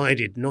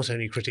divided not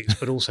only critics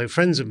but also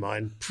friends of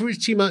mine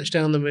pretty much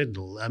down the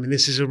middle. I mean,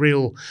 this is a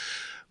real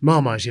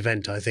Marmite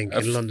event, I think,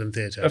 in London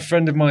theatre. A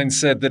friend of mine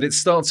said that it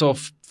starts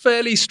off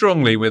fairly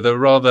strongly with a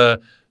rather,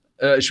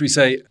 should we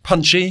say,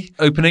 punchy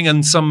opening,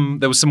 and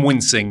there was some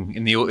wincing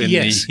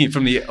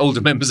from the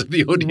older members of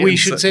the audience.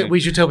 We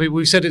should tell people.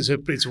 We've said it's a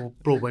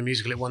Broadway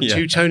musical. It won 2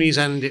 Tonys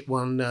and it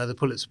won the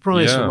Pulitzer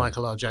Prize for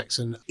Michael R.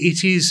 Jackson.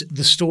 It is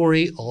the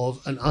story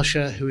of an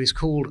usher who is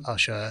called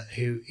Usher,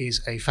 who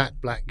is a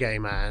fat black gay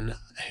man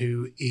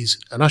who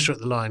is an usher at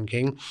the Lion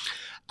King.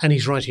 And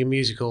he's writing a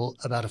musical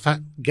about a fat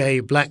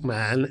gay black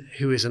man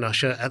who is an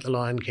usher at the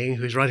Lion King,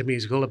 who is writing a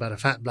musical about a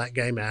fat black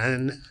gay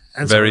man.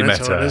 And very so on,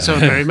 meta. And so on,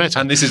 very meta.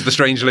 And this is the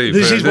strange loop.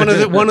 This is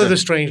one of the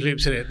strange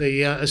loops in it.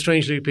 A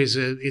strange loop is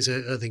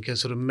I think a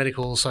sort of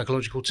medical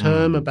psychological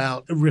term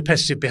about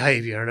repetitive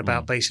behaviour and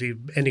about basically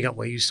ending up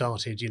where you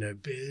started.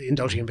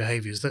 Indulging in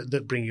behaviours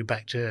that bring you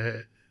back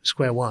to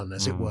square one,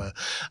 as it were.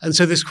 And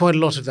so there's quite a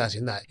lot of that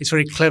in that. It's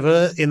very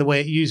clever in the way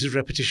it uses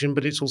repetition,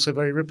 but it's also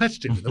very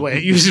repetitive in the way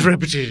it uses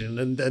repetition.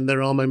 And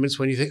there are moments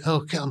when you think,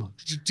 oh, come on,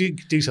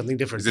 do something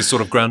different. Is this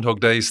sort of Groundhog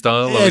Day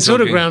style? Yeah, it's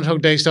sort of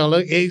Groundhog Day style,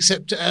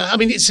 except,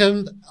 it's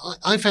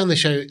I found the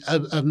show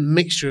a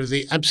mixture of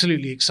the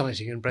absolutely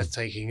exciting and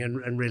breathtaking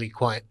and really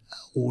quite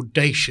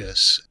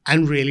audacious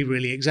and really,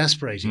 really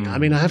exasperating. I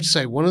mean, I have to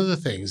say, one of the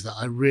things that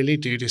I really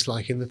do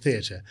dislike in the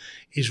theatre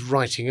is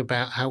writing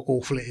about how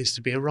awful it is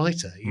to be a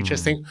writer. You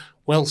just think,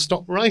 well,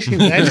 stop writing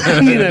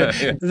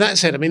then. That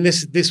said, I mean,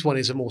 this one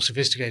is a more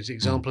sophisticated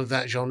example of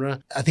that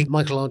genre. I think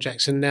Michael R.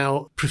 Jackson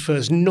now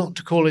prefers not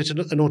to call it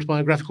an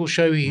autobiographical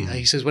show.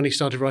 He says when he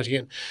started writing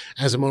it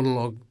as a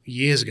monologue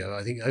years ago,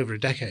 I think over a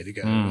decade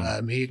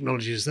ago, he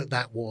acknowledges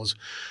that was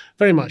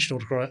very much an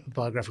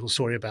autobiographical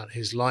story about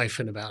his life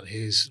and about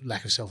his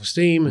lack of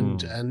self-esteem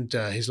and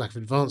his lack of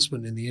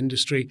advancement in the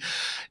industry.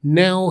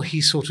 Now he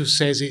sort of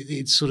says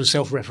it's sort of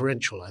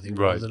self-referential, I think,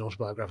 rather than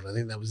autobiographical. I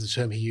think that was the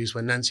term he used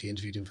when Nancy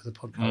interviewed him for the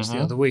podcast the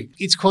other week.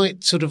 It's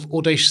quite sort of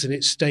audacious in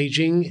its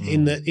staging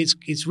in that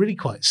it's really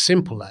quite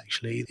simple,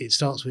 actually. It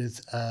starts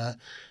with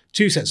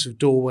 2 sets of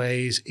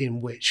doorways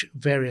in which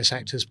various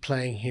actors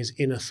playing his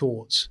inner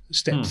thoughts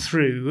step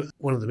through.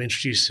 One of them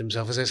introduces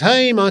himself and says,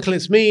 "Hey, Michael,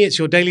 it's me. It's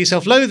your daily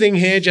self-loathing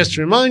here, just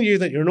to remind you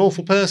that you're an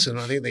awful person."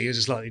 I think they use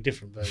a slightly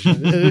different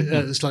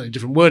version, slightly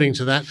different wording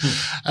to that.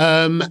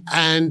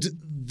 And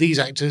these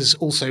actors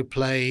also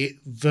play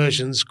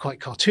versions, quite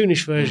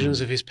cartoonish versions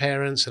of his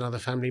parents and other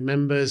family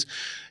members,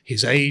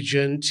 his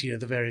agent,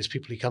 the various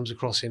people he comes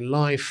across in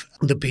life,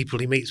 the people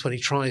he meets when he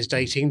tries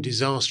dating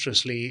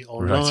disastrously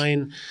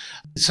online. Right.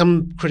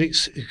 Some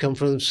critics who come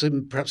from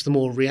perhaps the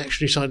more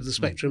reactionary side of the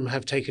spectrum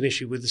have taken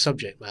issue with the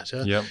subject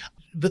matter. Yep.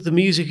 But the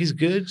music is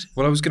good.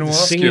 Well, I was going to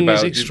ask you about about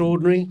singing is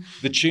extraordinary.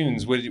 The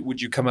tunes.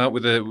 Would you come out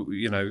with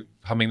a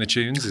humming the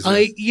tunes?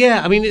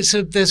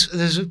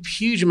 There's a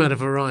huge amount of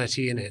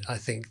variety in it, I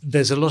think.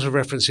 There's a lot of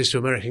references to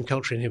American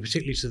culture in here,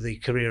 particularly to the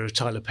career of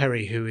Tyler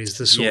Perry, who is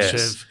the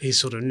his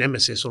sort of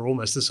nemesis, or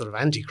almost the sort of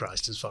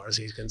antichrist as far as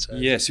he's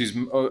concerned. Yes, who's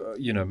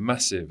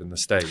massive in the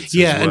States.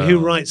 Yeah, as well. And who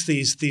writes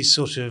these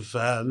sort of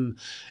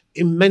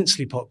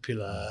immensely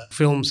popular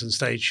films and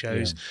stage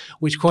shows,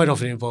 which quite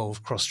often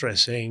involve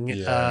cross-dressing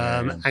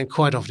and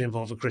quite often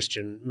involve a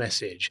Christian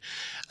message.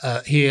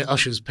 Here,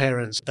 Usher's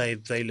parents,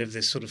 they live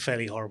this sort of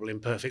fairly horrible,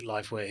 imperfect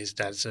life where his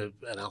dad's an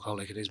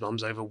alcoholic and his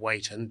mum's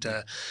overweight, and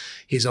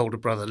his older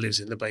brother lives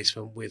in the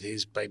basement with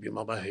his baby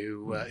mama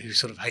who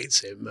sort of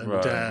hates him.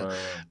 And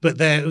but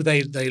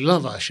they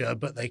love Usher,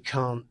 but they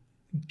can't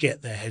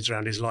get their heads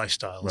around his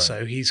lifestyle. Right.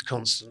 So he's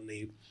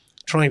constantly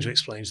trying to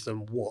explain to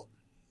them what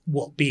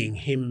being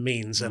him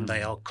means, and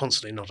they are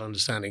constantly not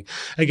understanding.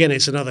 Again,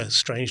 it's another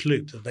strange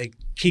loop that they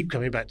keep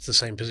coming back to the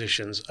same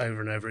positions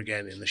over and over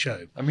again in the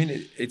show. I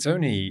mean, it's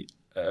only,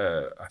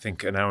 I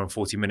think, an hour and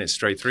 40 minutes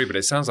straight through, but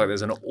it sounds like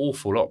there's an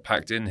awful lot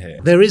packed in here.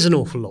 There is an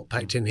awful lot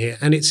packed in here,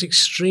 and it's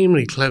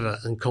extremely clever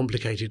and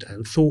complicated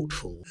and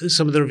thoughtful.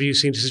 Some of the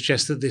reviews seem to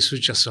suggest that this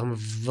was just some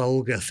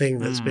vulgar thing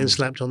that's been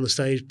slapped on the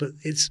stage, but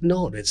it's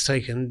not. It's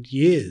taken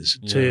years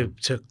to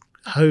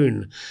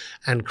hone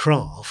and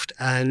craft,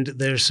 and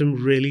there's some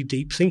really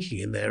deep thinking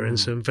in there and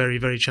some very,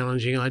 very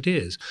challenging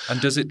ideas. And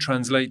does it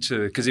translate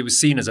to, because it was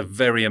seen as a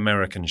very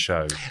American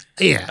show,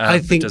 I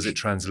think, does it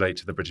translate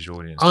to the British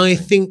audience? I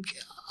think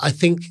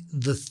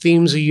the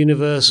themes are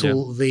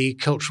universal, the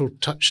cultural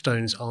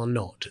touchstones are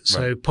not.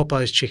 So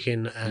Popeye's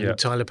Chicken and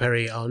Tyler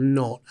Perry are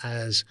not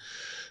as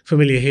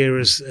familiar here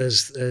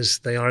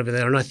as they are over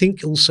there. And I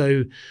think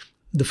also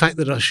the fact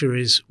that Usher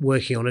is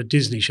working on a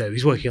Disney show,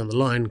 he's working on The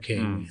Lion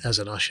King as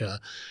an usher,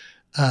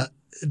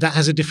 that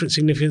has a different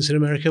significance in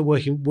America,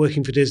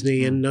 working for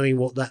Disney and knowing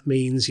what that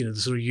means, the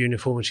sort of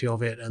uniformity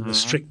of it and the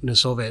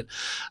strictness of it.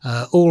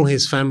 All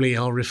his family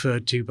are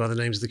referred to by the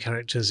names of the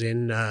characters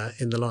in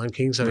The Lion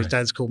King. So his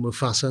dad's called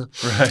Mufasa.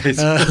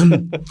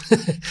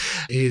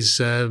 Right.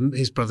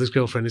 His brother's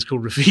girlfriend is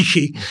called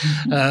Rafiki.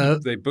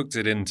 They booked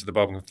it into the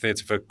Barbican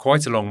Theatre for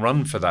quite a long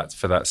run for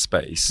that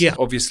space. Yeah.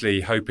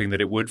 Obviously hoping that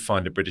it would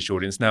find a British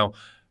audience. Now,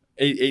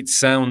 it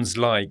sounds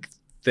like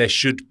there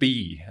should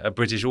be a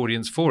British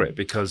audience for it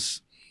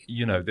because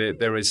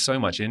there is so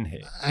much in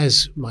here.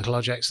 As Michael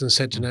R. Jackson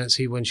said to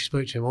Nancy when she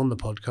spoke to him on the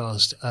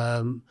podcast,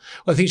 I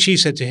think she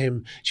said to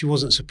him she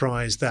wasn't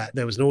surprised that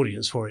there was an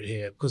audience for it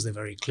here because there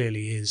very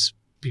clearly is.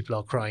 People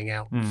are crying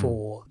out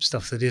for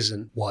stuff that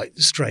isn't white,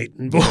 straight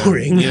and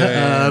boring.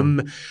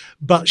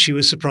 But she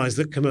was surprised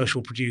that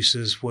commercial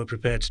producers were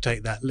prepared to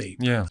take that leap.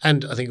 Yeah.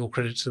 And I think all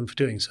credit to them for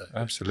doing so.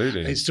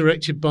 Absolutely. It's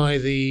directed by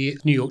the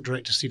New York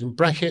director Stephen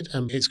Brackett,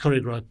 and it's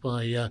choreographed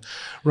by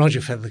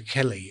Roger Feather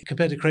Kelly.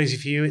 Compared to Crazy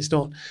for You,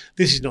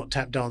 this is not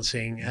tap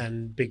dancing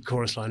and big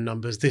chorus line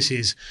numbers. This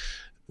is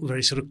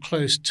very sort of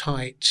close,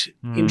 tight,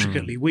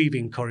 intricately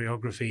weaving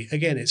choreography.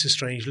 Again, it's a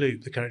strange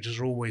loop. The characters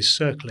are always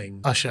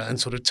circling Usher and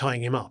sort of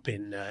tying him up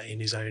in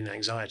his own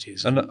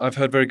anxieties. And I've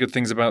heard very good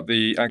things about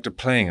the actor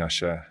playing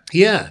Usher.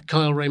 Yeah,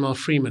 Kyle Raymar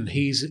Freeman.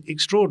 He's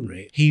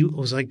extraordinary. He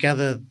was, I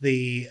gather,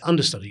 the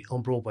understudy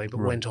on Broadway, but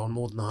went on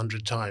more than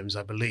 100 times,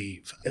 I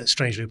believe.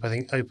 Strange Loop, I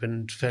think,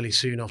 opened fairly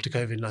soon after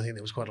COVID, and I think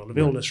there was quite a lot of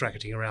illness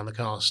racketing around the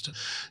cast.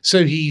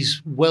 So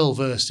he's well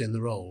versed in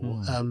the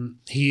role.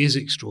 He is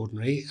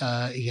extraordinary.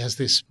 He has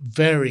this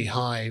very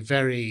high,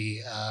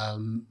 very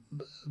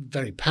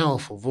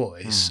powerful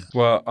voice.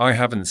 Well, I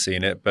haven't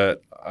seen it,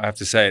 but I have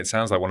to say it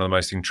sounds like one of the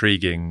most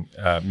intriguing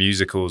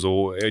musicals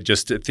or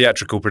just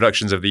theatrical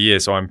productions of the year,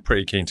 so I'm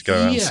pretty keen to go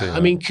out and see it. I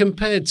mean,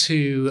 compared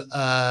to,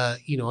 I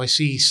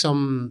see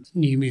some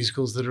new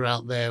musicals that are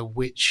out there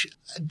which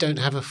don't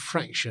have a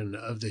fraction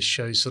of this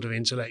show's sort of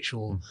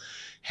intellectual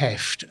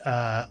heft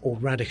or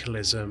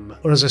radicalism,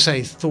 or as I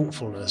say,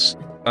 thoughtfulness.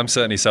 I'm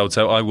certainly sold,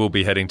 so I will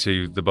be heading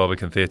to the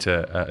Barbican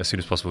Theatre as soon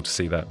as possible to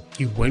see that.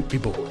 You won't be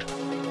bored.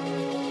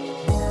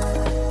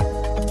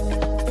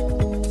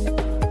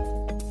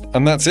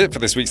 And that's it for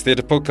this week's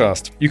Theatre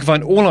Podcast. You can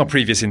find all our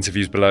previous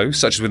interviews below,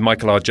 such as with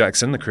Michael R.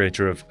 Jackson, the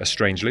creator of A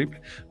Strange Loop,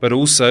 but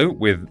also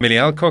with Millie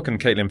Alcock and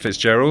Caitlin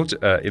Fitzgerald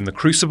in The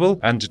Crucible,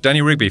 and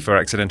Danny Rigby for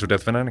Accidental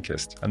Death of an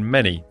Anarchist, and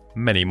many,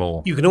 many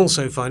more. You can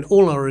also find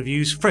all our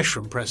reviews fresh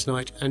from press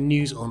night and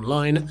news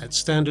online at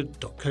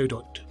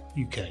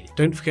standard.co.uk.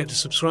 Don't forget to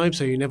subscribe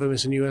so you never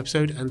miss a new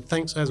episode, and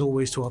thanks as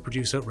always to our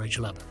producer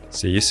Rachel Abbott.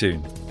 See you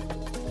soon.